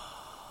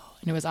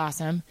 and it was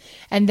awesome.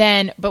 And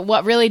then, but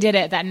what really did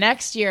it, that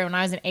next year when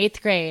I was in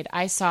 8th grade,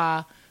 I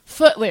saw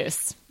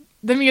Footloose,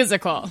 the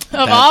musical of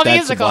all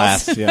musicals.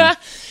 Blast, yeah.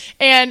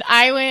 And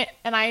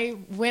I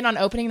went on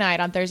opening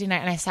night on Thursday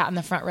night, and I sat in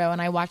the front row and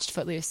I watched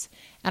Footloose.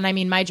 And I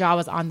mean, my jaw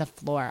was on the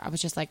floor. I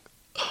was just like,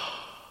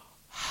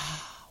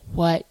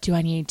 what do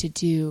I need to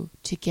do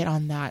to get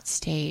on that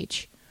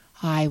stage?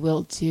 I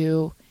will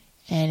do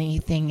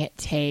anything it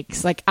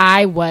takes. Like,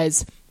 I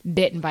was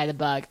bitten by the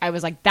bug. I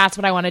was like, that's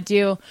what I want to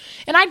do.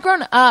 And I'd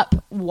grown up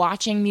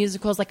watching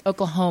musicals like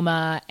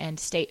Oklahoma and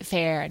State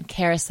Fair and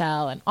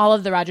Carousel and all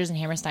of the Rodgers and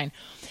Hammerstein.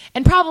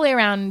 And probably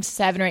around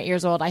 7 or 8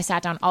 years old, I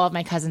sat down all of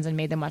my cousins and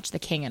made them watch The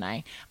King and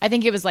I. I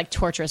think it was like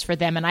torturous for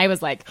them. And I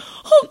was like,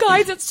 oh,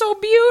 guys, it's so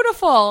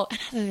beautiful.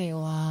 And it was a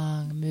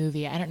long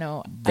movie. I don't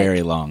know.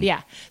 Very long.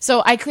 Yeah.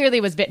 So I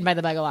clearly was bitten by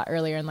the bug a lot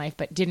earlier in life,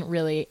 but didn't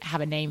really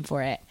have a name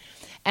for it.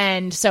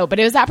 And so, but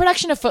it was that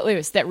production of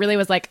Footloose that really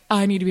was like,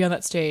 I need to be on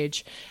that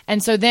stage.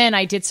 And so then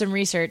I did some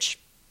research.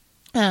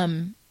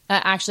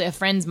 Actually, a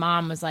friend's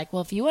mom was like,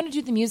 well, if you want to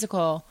do the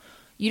musical,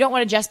 you don't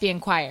want to just be in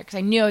choir. Because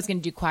I knew I was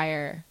going to do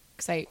choir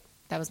because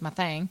that was my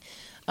thing.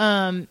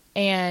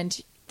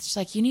 And she's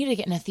like, you need to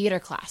get in a theater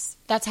class.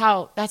 That's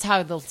how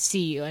they'll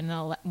see you and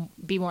they'll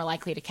be more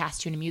likely to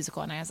cast you in a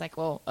musical. And I was like,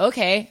 well,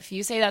 okay, if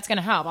you say that's going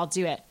to help, I'll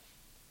do it.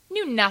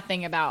 Knew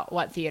nothing about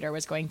what theater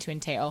was going to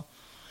entail.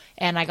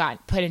 And I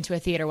got put into a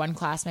Theater 1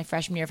 class my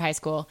freshman year of high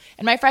school.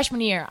 And my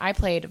freshman year, I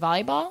played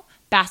volleyball,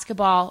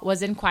 basketball,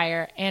 was in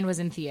choir, and was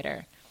in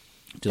theater.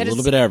 Did a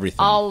little bit of everything.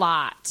 A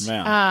lot.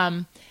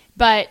 Yeah.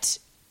 But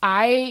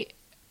I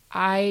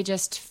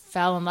just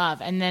fell in love.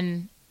 And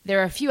then there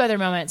were a few other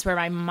moments where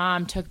my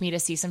mom took me to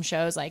see some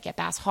shows like at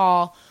Bass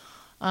Hall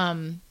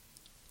and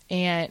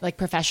like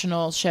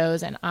professional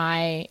shows. And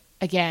I,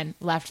 again,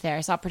 left there.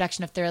 I saw a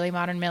production of Thoroughly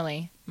Modern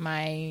Millie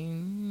my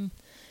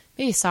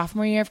maybe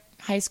sophomore year of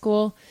high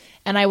school.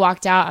 And I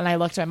walked out and I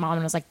looked at my mom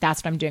and was like,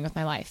 that's what I'm doing with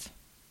my life.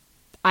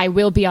 I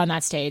will be on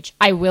that stage.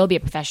 I will be a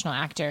professional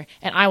actor,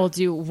 and I will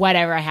do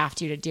whatever I have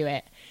to do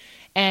it.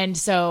 And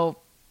so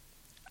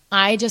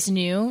I just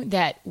knew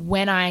that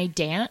when I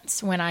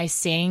dance, when I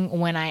sing,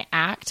 when I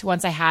act,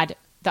 once I had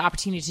the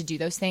opportunity to do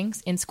those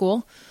things in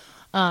school,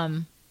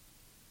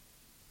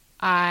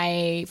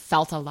 I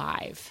felt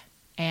alive.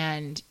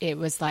 And it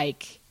was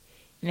like,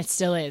 and it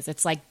still is,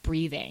 it's like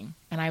breathing.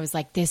 And I was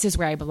like, this is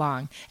where I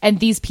belong. And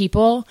these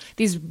people,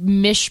 these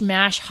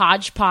mishmash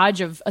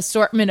hodgepodge of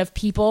assortment of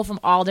people from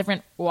all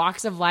different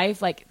walks of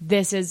life, like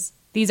these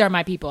are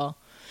my people.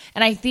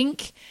 And I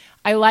think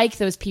I like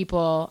those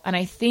people. And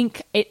I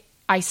think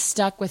I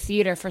stuck with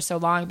theater for so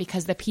long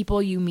because the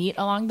people you meet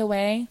along the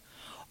way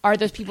are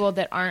those people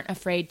that aren't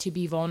afraid to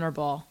be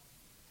vulnerable,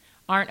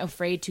 aren't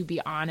afraid to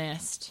be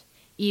honest,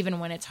 even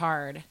when it's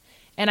hard.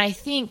 And I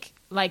think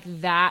like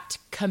that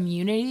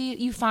community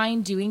you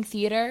find doing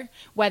theater,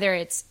 whether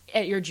it's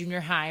at your junior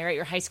high or at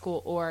your high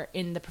school or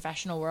in the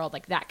professional world,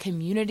 like that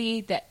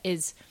community that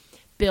is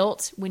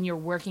built when you're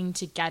working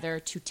together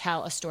to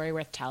tell a story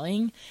worth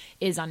telling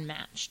is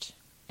unmatched.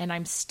 And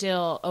I'm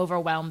still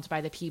overwhelmed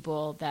by the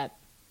people that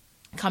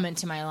come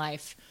into my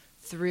life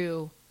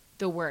through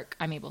the work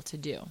I'm able to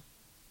do.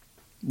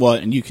 Well,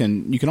 and you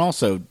can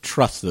also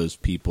trust those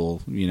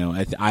people. You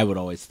know, I would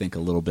always think a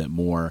little bit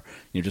more.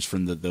 You know, just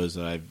from those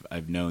that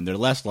I've known, they're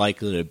less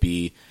likely to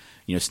be,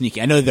 you know,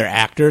 sneaky. I know they're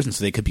actors, and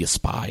so they could be a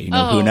spy. You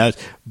know, who knows?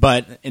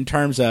 But in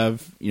terms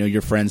of, you know,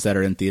 your friends that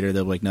are in theater,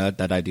 they're like, no,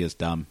 that idea is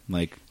dumb.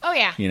 Like, oh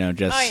yeah, you know,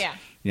 just oh yeah.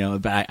 You know,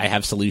 but I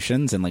have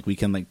solutions, and like we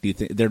can like do.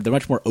 They're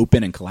much more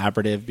open and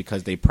collaborative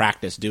because they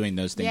practice doing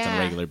those things on a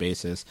regular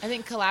basis. I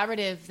think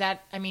collaborative.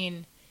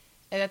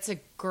 That's a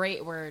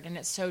great word, and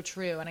it's so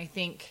true. And I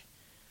think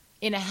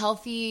in a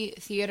healthy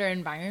theater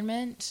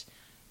environment,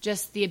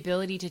 just the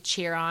ability to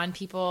cheer on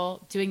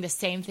people doing the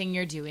same thing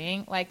you're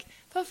doing. Like,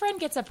 if a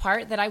friend gets a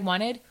part that I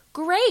wanted,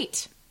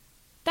 great.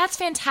 That's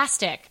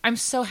fantastic. I'm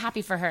so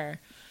happy for her.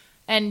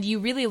 And you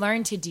really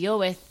learn to deal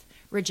with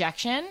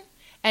rejection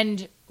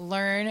and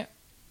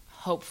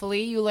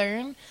hopefully you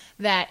learn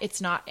that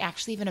it's not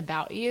actually even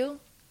about you.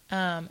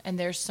 And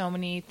there's so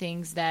many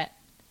things that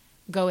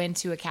go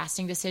into a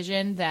casting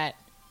decision that,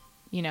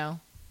 you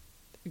know,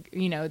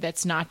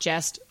 that's not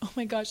just, oh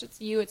my gosh,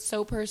 it's you. It's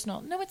so personal.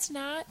 No, it's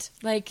not.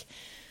 Like,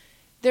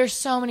 there's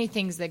so many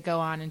things that go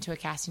on into a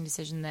casting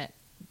decision that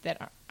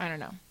are, I don't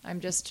know.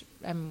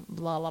 I'm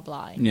blah, blah,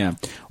 blah. Yeah.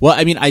 Well,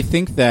 I mean, I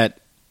think that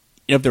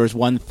if there was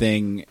one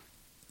thing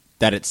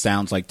that it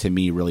sounds like to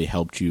me really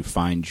helped you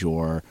find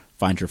your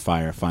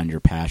fire, find your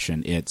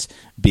passion, it's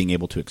being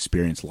able to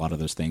experience a lot of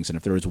those things. And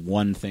if there was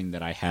one thing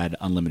that I had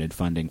unlimited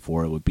funding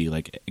for, it would be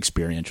like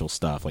experiential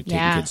stuff, like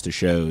taking kids to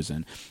shows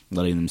and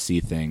letting them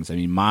see things. I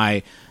mean,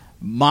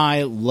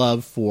 my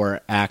love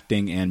for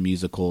acting and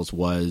musicals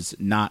was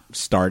not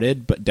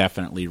started, but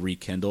definitely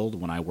rekindled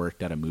when I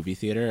worked at a movie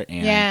theater.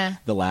 And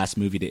the last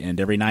movie to end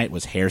every night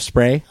was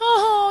Hairspray.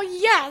 Oh,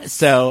 yes.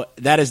 So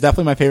that is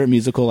definitely my favorite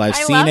musical. I've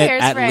seen it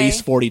Hairspray at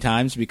least 40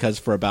 times because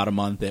for about a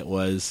month it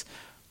was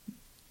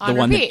the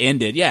one that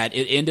ended. Yeah,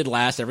 it ended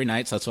last every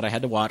night, so that's what I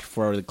had to watch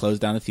before they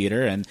closed down the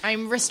theater. And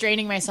I'm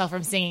restraining myself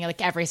from singing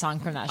like every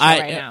song from that show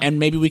right now. And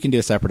maybe we can do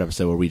a separate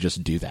episode where we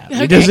just do that. Okay,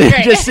 we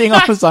just sing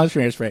all the songs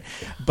from Hairspray.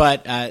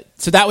 But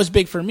so that was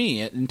big for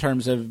me in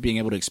terms of being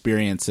able to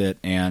experience it.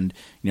 And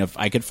you know, if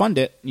I could fund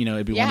it, you know,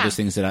 it'd be one of those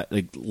things that I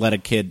like let a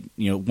kid,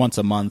 you know, once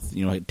a month,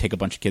 you know, take a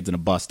bunch of kids in a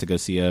bus to go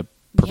see a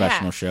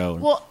professional show.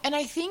 Well, and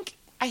I think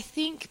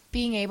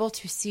being able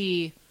to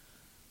see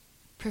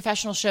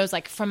professional shows,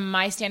 like from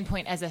my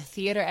standpoint as a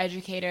theater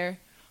educator,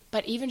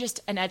 but even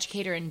just an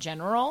educator in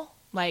general,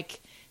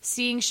 like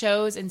seeing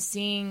shows and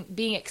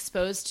being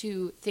exposed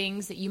to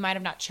things that you might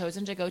have not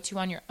chosen to go to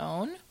on your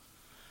own.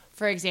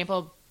 For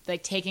example,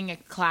 like taking a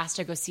class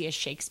to go see a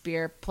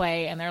Shakespeare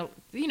play, and they're,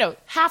 you know,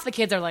 half the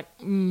kids are like,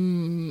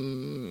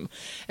 and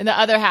the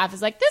other half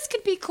is like, this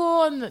could be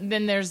cool. And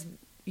then there's,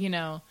 you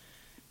know,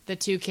 the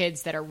two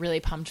kids that are really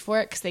pumped for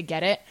it because they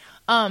get it.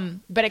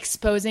 But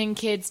exposing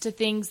kids to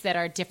things that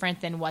are different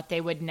than what they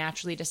would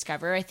naturally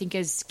discover, I think,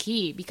 is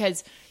key,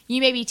 because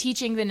you may be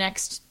teaching the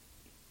next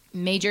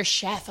major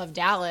chef of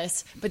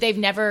Dallas, but they've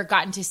never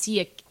gotten to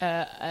see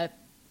a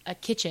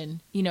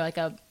kitchen, you know, like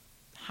a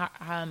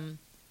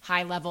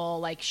high level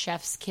like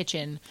chef's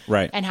kitchen,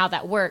 right? And how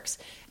that works.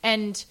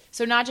 And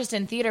so not just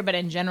in theater, but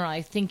in general,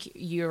 I think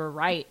you're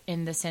right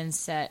in the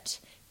sense that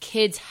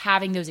kids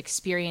having those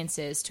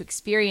experiences to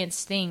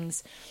experience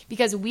things,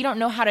 because we don't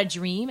know how to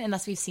dream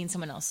unless we've seen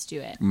someone else do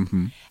it.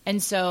 Mm-hmm.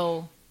 And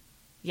so,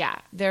 yeah,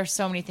 there are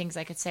so many things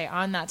I could say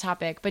on that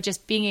topic, but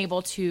just being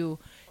able to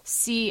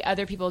see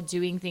other people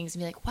doing things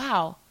and be like,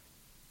 wow,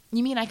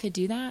 you mean I could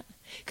do that?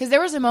 Because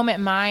there was a moment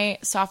in my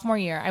sophomore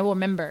year, I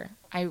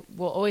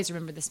will always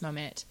remember this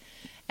moment.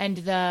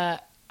 And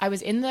I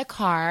was in the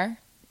car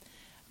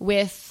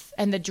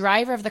and the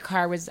driver of the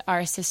car was our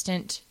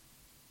assistant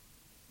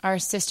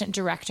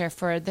director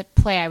for the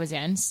play I was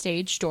in,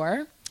 Stage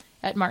Door,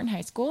 at Martin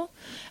High School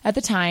at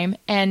the time.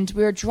 And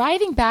we were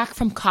driving back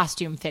from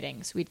costume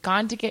fittings. We'd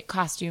gone to get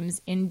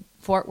costumes in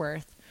Fort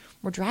Worth.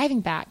 We're driving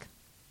back.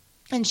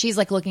 And she's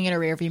like looking in a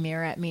rearview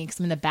mirror at me because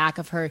I'm in the back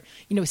of her,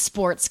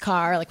 sports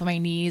car, like with my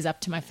knees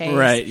up to my face.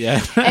 Right,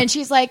 yeah. And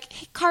she's like,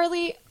 "Hey,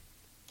 Carly,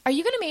 are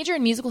you going to major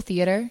in musical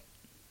theater?"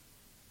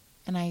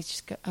 And I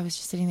was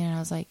just sitting there and I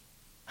was like,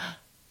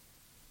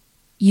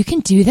 "You can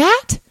do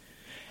that?"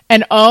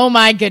 And oh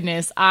my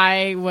goodness,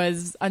 I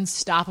was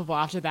unstoppable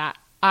after that.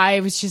 I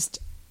was just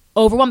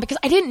overwhelmed because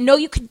I didn't know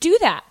you could do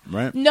that.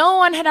 Right. No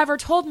one had ever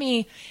told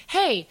me,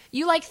 "Hey,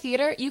 you like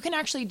theater? You can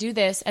actually do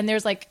this." And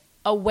there's like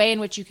a way in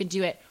which you can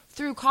do it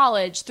through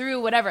college,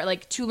 through whatever,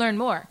 like to learn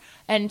more.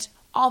 And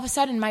all of a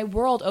sudden my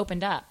world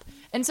opened up.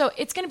 And so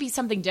it's going to be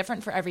something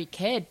different for every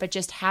kid, but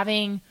just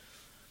having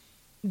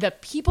the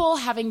people,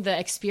 having the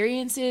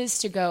experiences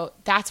to go,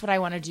 that's what I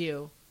want to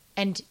do.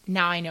 And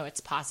now I know it's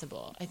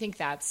possible. I think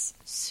that's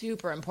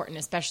super important,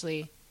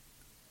 especially,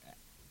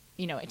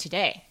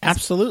 today.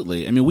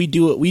 Absolutely. I mean, we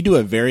do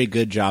a very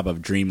good job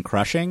of dream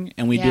crushing,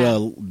 and we do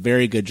a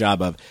very good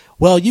job of,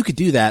 well, you could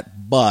do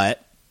that,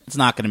 but it's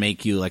not going to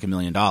make you like $1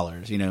 million.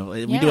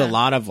 We do a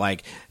lot of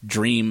like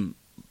dream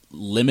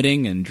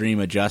limiting and dream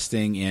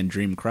adjusting and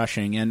dream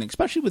crushing, and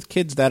especially with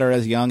kids that are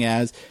as young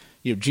as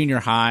junior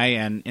high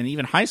and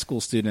even high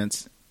school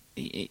students.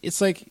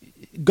 It's like,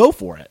 go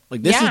for it.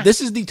 Like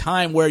this is the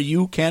time where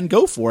you can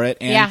go for it,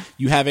 and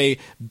you have a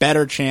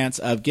better chance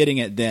of getting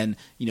it than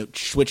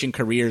switching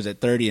careers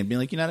at 30 and being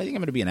like, I think I'm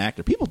going to be an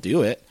actor. People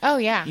do it. Oh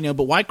yeah.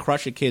 But why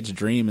crush a kid's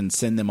dream and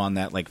send them on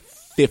that like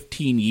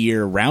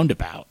 15-year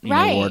roundabout,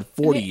 right, or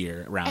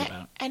 40-year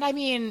roundabout? And I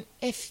mean,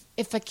 if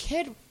a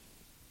kid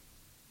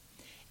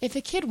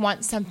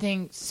wants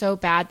something so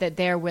bad that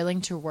they're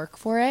willing to work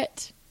for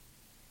it,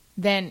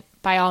 then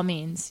by all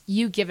means,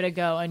 you give it a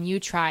go and you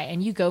try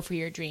and you go for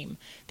your dream.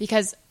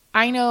 Because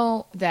I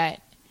know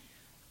that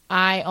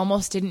I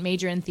almost didn't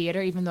major in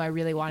theater, even though I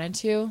really wanted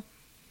to.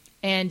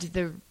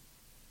 And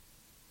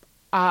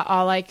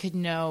all I could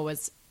know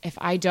was, if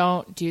I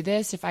don't do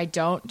this, if I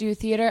don't do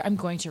theater, I'm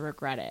going to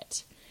regret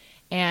it.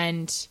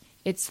 And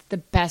it's the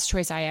best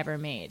choice I ever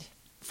made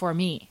for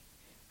me.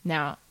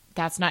 Now,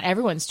 that's not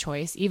everyone's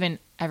choice, even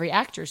every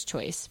actor's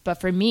choice.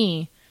 But for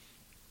me,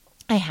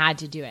 I had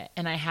to do it.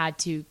 And I had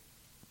to,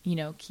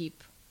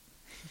 keep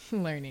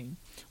learning.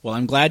 Well,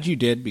 I'm glad you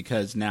did,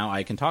 because now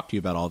I can talk to you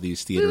about all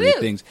these theater-y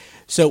things.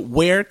 So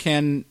where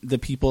can the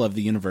people of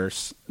the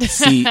universe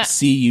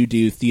see you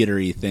do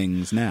theater-y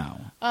things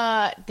now?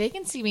 They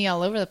can see me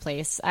all over the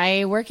place.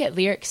 I work at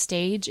Lyric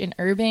Stage in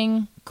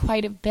Irving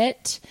quite a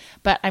bit,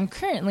 but I'm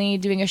currently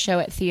doing a show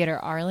at Theater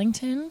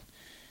Arlington.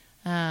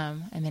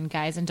 I'm in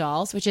Guys and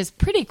Dolls, which is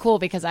pretty cool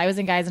because I was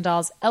in Guys and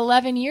Dolls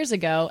 11 years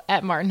ago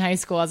at Martin High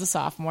School as a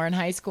sophomore in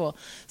high school.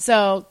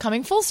 So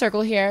coming full circle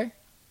here,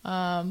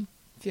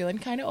 feeling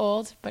kind of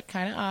old, but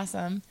kind of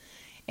awesome,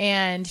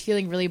 and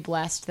feeling really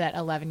blessed that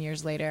 11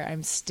 years later,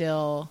 I'm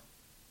still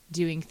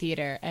doing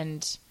theater.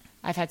 And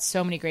I've had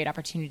so many great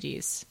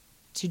opportunities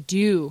to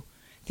do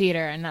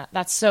theater, and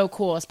that's so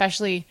cool,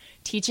 especially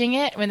teaching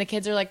it when the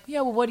kids are like,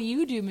 "Yeah, well, what do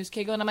you do, Ms.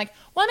 Cagle?" And I'm like,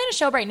 "Well, I'm in a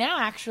show right now,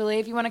 actually.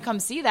 If you want to come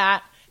see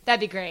that, that'd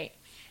be great."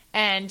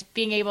 And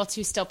being able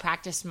to still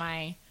practice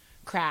my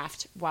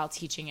craft while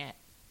teaching it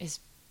is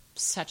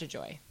such a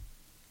joy.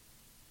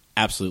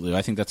 Absolutely.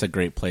 I think that's a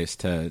great place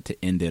to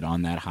end it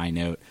on that high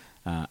note.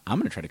 I'm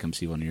going to try to come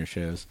see one of your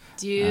shows.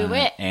 Do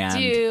it.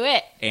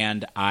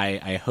 And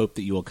I hope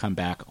that you will come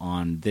back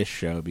on this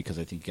show, because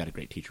I think you got a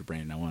great teacher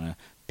brain, and I want to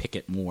pick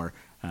it more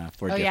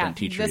for different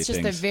teacher things. That's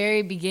just the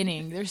very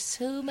beginning. There's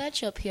so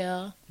much up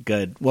here.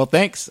 Good. Well,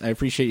 thanks. I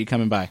appreciate you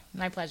coming by.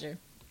 My pleasure.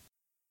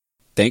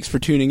 Thanks for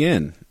tuning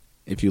in.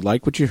 If you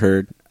like what you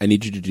heard, I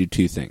need you to do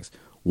 2 things.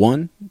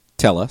 1,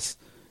 tell us.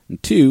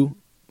 And 2,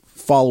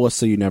 follow us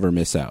so you never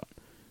miss out.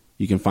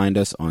 You can find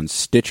us on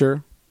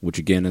Stitcher, which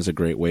again is a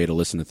great way to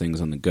listen to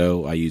things on the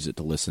go. I use it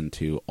to listen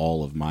to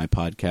all of my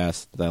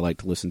podcasts that I like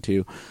to listen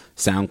to.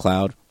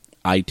 SoundCloud,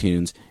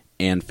 iTunes,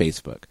 and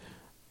Facebook.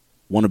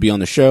 Want to be on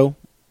the show?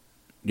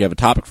 You have a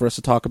topic for us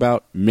to talk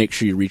about? Make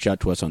sure you reach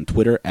out to us on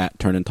Twitter at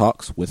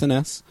TurnandTalks with an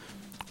S,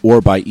 or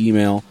by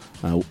email.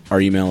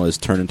 Our email is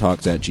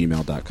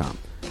turnandtalks@gmail.com.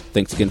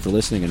 Thanks again for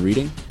listening and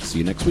reading. See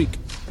you next week.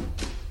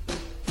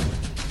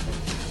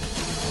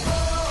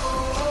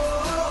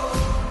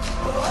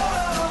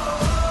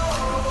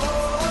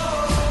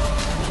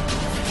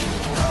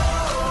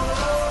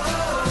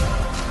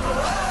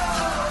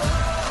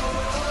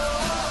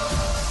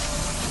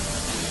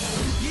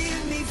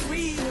 Give me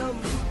freedom,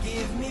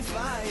 give me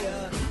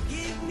fire.